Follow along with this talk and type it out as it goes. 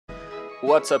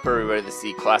What's up, everybody? This is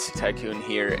the Classic Tycoon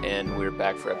here, and we're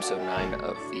back for episode 9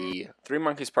 of the Three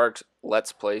Monkeys Park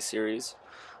Let's Play series.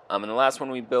 In the last one,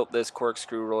 we built this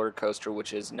corkscrew roller coaster,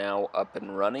 which is now up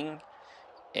and running,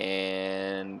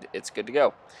 and it's good to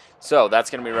go. So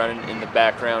that's going to be running in the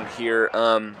background here.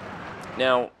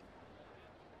 Now,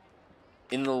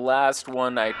 in the last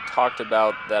one, I talked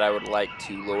about that I would like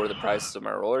to lower the prices of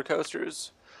my roller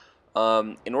coasters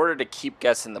in order to keep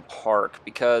guests in the park,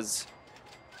 because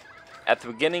at the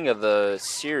beginning of the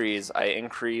series, I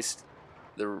increased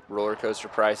the roller coaster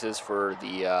prices for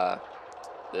the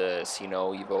See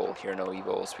No Evil, Hear No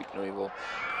Evil, Speak No Evil,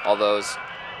 all those,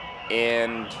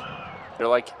 and they're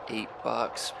like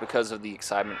 $8 because of the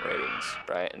excitement ratings,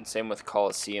 right? And same with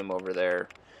Coliseum over there.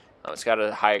 It's got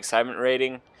a high excitement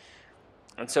rating,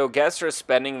 and so guests are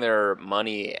spending their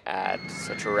money at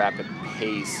such a rapid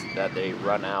pace that they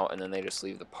run out and then they just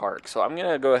leave the park. So I'm going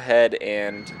to go ahead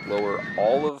and lower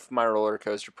all of my roller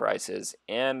coaster prices,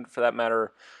 and for that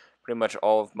matter, pretty much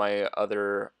all of my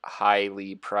other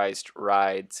highly priced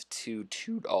rides to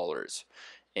 $2.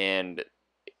 And,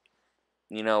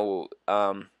 you know,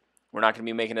 we're not going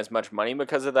to be making as much money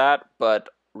because of that, but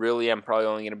really I'm probably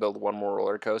only going to build one more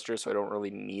roller coaster, so I don't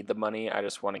really need the money. I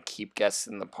just want to keep guests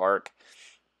in the park,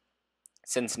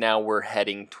 since now we're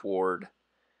heading toward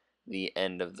the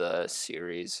end of the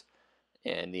series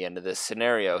and the end of this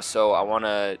scenario. So I want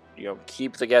to,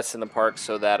 keep the guests in the park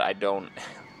so that I don't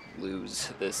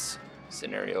lose this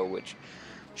scenario, which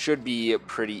should be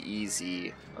pretty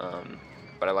easy.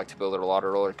 But I like to build a lot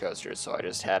of roller coasters, so I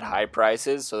just had high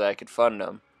prices so that I could fund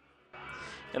them.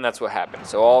 And that's what happened.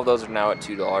 So all of those are now at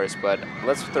 $2, but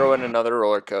let's throw in another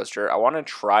roller coaster. I want to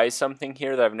try something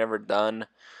here that I've never done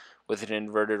with an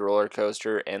inverted roller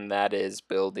coaster, and that is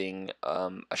building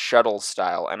a shuttle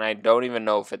style. And I don't even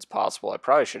know if it's possible. I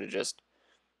probably should have just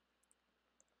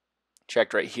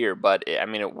checked right here, but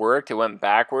it worked. It went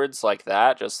backwards like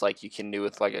that, just like you can do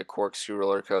with like a corkscrew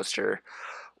roller coaster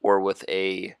or with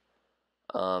a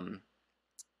an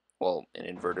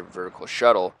inverted vertical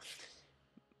shuttle.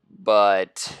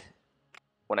 But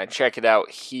when I check it out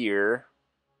here,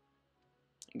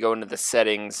 go into the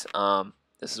settings,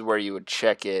 this is where you would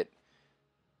check it,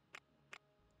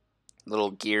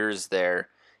 little gears there,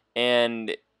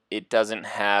 and it doesn't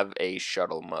have a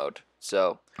shuttle mode.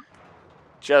 So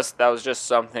that was just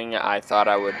something I thought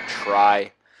I would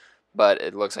try, but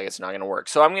it looks like it's not going to work.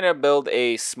 So I'm going to build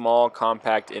a small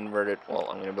compact inverted, I'm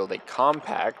going to build a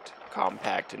compact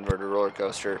inverted roller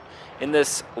coaster in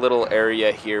this little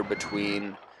area here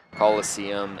between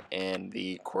Coliseum and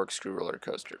the corkscrew roller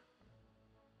coaster.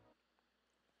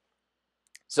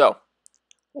 So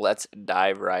let's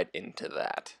dive right into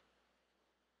that.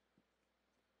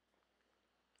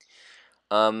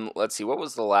 Let's see, what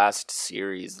was the last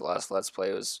series? The last Let's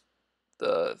Play was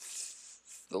the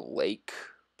lake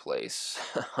place.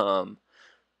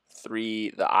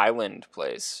 The island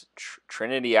place.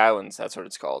 Trinity Islands, that's what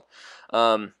it's called.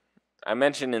 I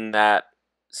mentioned in that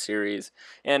series,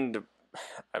 and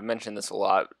I've mentioned this a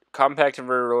lot, compact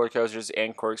inverted roller coasters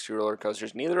and corkscrew roller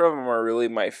coasters, neither of them are really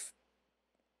my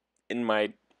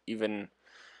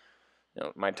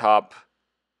top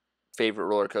favorite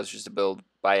roller coasters to build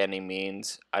by any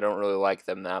means. I don't really like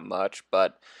them that much,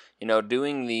 but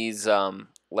doing these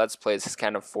Let's Plays has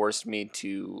kind of forced me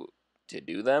to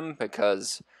do them,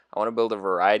 because I want to build a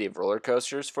variety of roller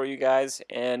coasters for you guys,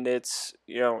 and it's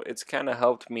kind of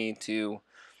helped me to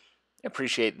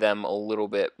appreciate them a little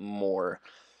bit more.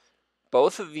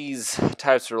 Both of these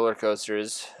types of roller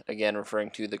coasters, again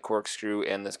referring to the corkscrew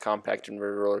and this compact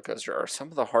inverted roller coaster, are some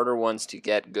of the harder ones to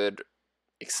get good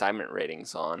excitement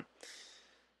ratings on.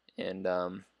 And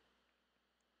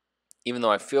even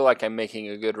though I feel like I'm making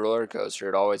a good roller coaster,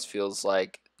 it always feels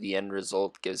like the end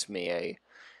result gives me a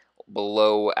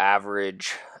below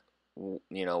average,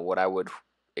 what I would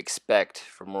expect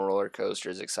from a roller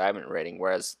coaster's excitement rating,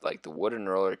 whereas like the wooden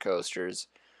roller coasters,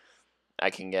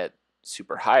 I can get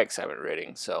super high excitement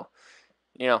rating. So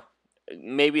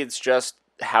maybe it's just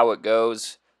how it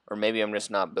goes, or maybe I'm just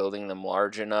not building them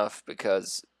large enough,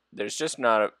 because there's just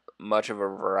not much of a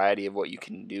variety of what you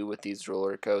can do with these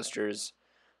roller coasters.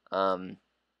 And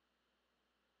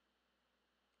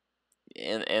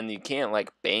you can't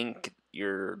like bank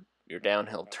your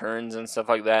downhill turns and stuff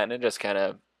like that, and it just kind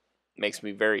of makes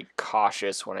me very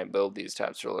cautious when I build these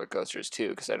types of roller coasters too,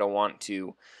 because I don't want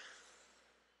to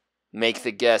make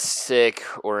the guests sick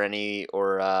or make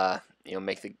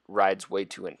the rides way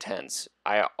too intense.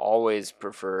 I always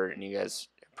prefer, and you guys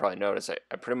probably notice,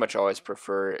 I pretty much always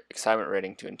prefer excitement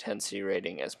rating to intensity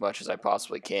rating as much as I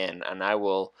possibly can, and I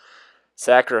will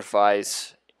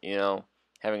sacrifice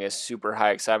having a super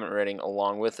high excitement rating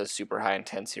along with a super high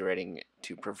intensity rating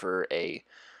to prefer a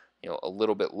a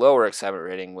little bit lower excitement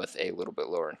rating with a little bit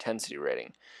lower intensity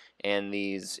rating. And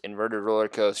these inverted roller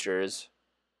coasters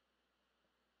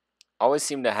always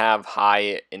seem to have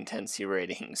high intensity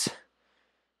ratings.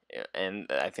 And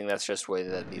I think that's just the way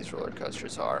that these roller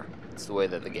coasters are. It's the way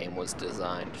that the game was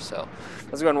designed. So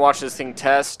let's go ahead and watch this thing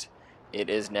test. It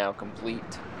is now complete.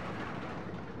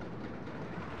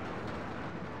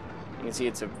 You can see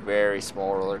it's a very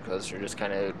small roller coaster, just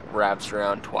kind of wraps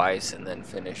around twice and then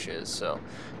finishes. So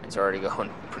it's already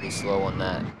going pretty slow on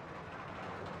that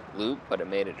loop, but it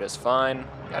made it just fine.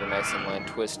 Got a nice inline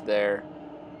twist there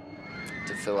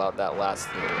to fill out that last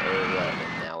little area,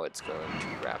 and now it's going to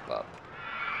wrap up.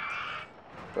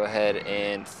 Go ahead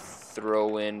and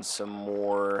throw in some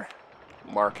more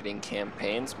marketing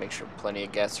campaigns. Make sure plenty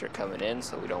of guests are coming in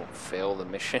so we don't fail the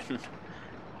mission.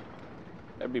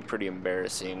 That'd be pretty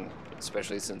embarrassing,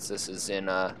 especially since this is in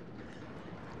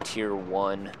Tier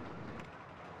 1.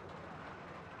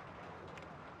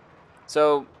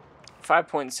 So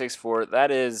 5.64,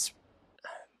 that is,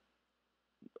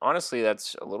 honestly,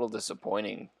 that's a little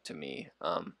disappointing to me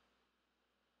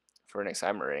for an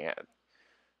excitement rating.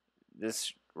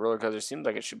 This roller coaster seems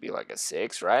like it should be like a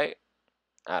 6, right?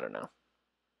 I don't know.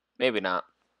 Maybe not.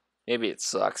 Maybe it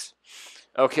sucks.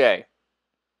 Okay.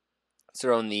 Let's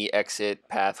throw in the exit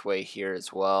pathway here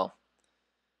as well.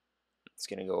 It's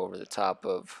going to go over the top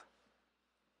of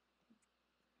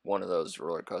one of those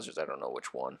roller coasters. I don't know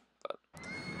which one, but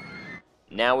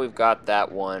now we've got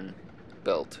that one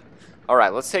built. All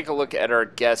right, let's take a look at our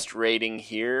guest rating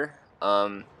here.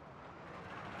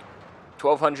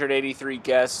 1,283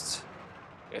 guests.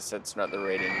 I guess that's not the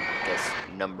rating, I guess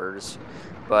numbers.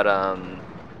 But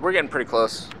we're getting pretty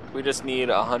close. We just need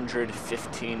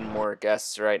 115 more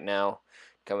guests right now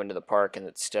coming to the park, and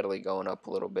it's steadily going up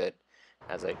a little bit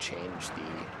as I change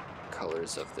the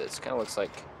colors of this. Kind of looks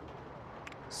like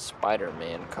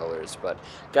Spider-Man colors. But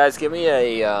guys, give me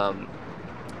a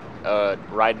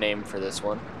ride name for this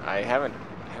one. I haven't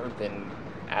been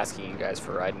asking you guys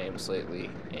for ride names lately,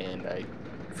 and I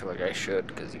feel like I should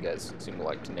because you guys seem to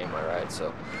like to name my rides.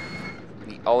 So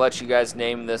I'll let you guys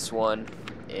name this one,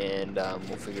 and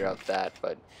we'll figure out that.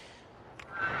 But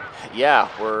yeah,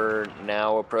 we're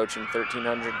now approaching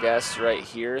 1,300 guests right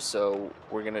here, so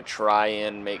we're gonna try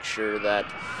and make sure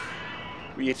that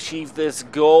we achieve this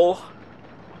goal.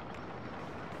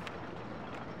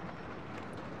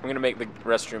 I'm gonna make the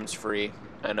restrooms free.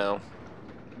 I know,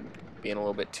 being a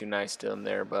little bit too nice to them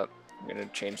there, but I'm gonna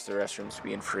change the restrooms to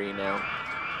being free now.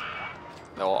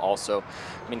 They'll also,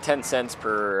 I mean, 10 cents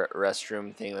per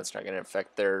restroom thing. That's not gonna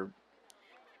affect their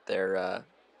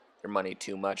money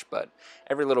too much, but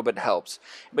every little bit helps.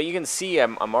 But you can see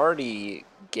I'm already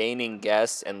gaining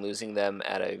guests and losing them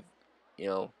at a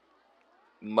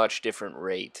much different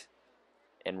rate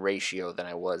and ratio than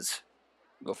I was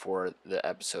before the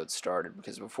episode started,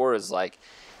 because before it was like,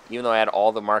 even though I had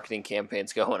all the marketing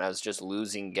campaigns going, I was just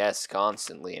losing guests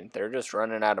constantly, and they're just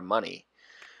running out of money.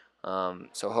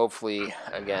 So hopefully,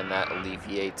 again, that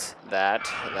alleviates that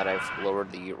I've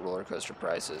lowered the roller coaster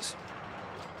prices.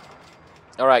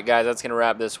 Alright guys, that's going to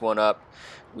wrap this one up.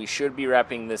 We should be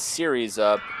wrapping this series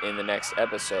up in the next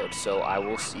episode, so I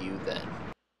will see you then.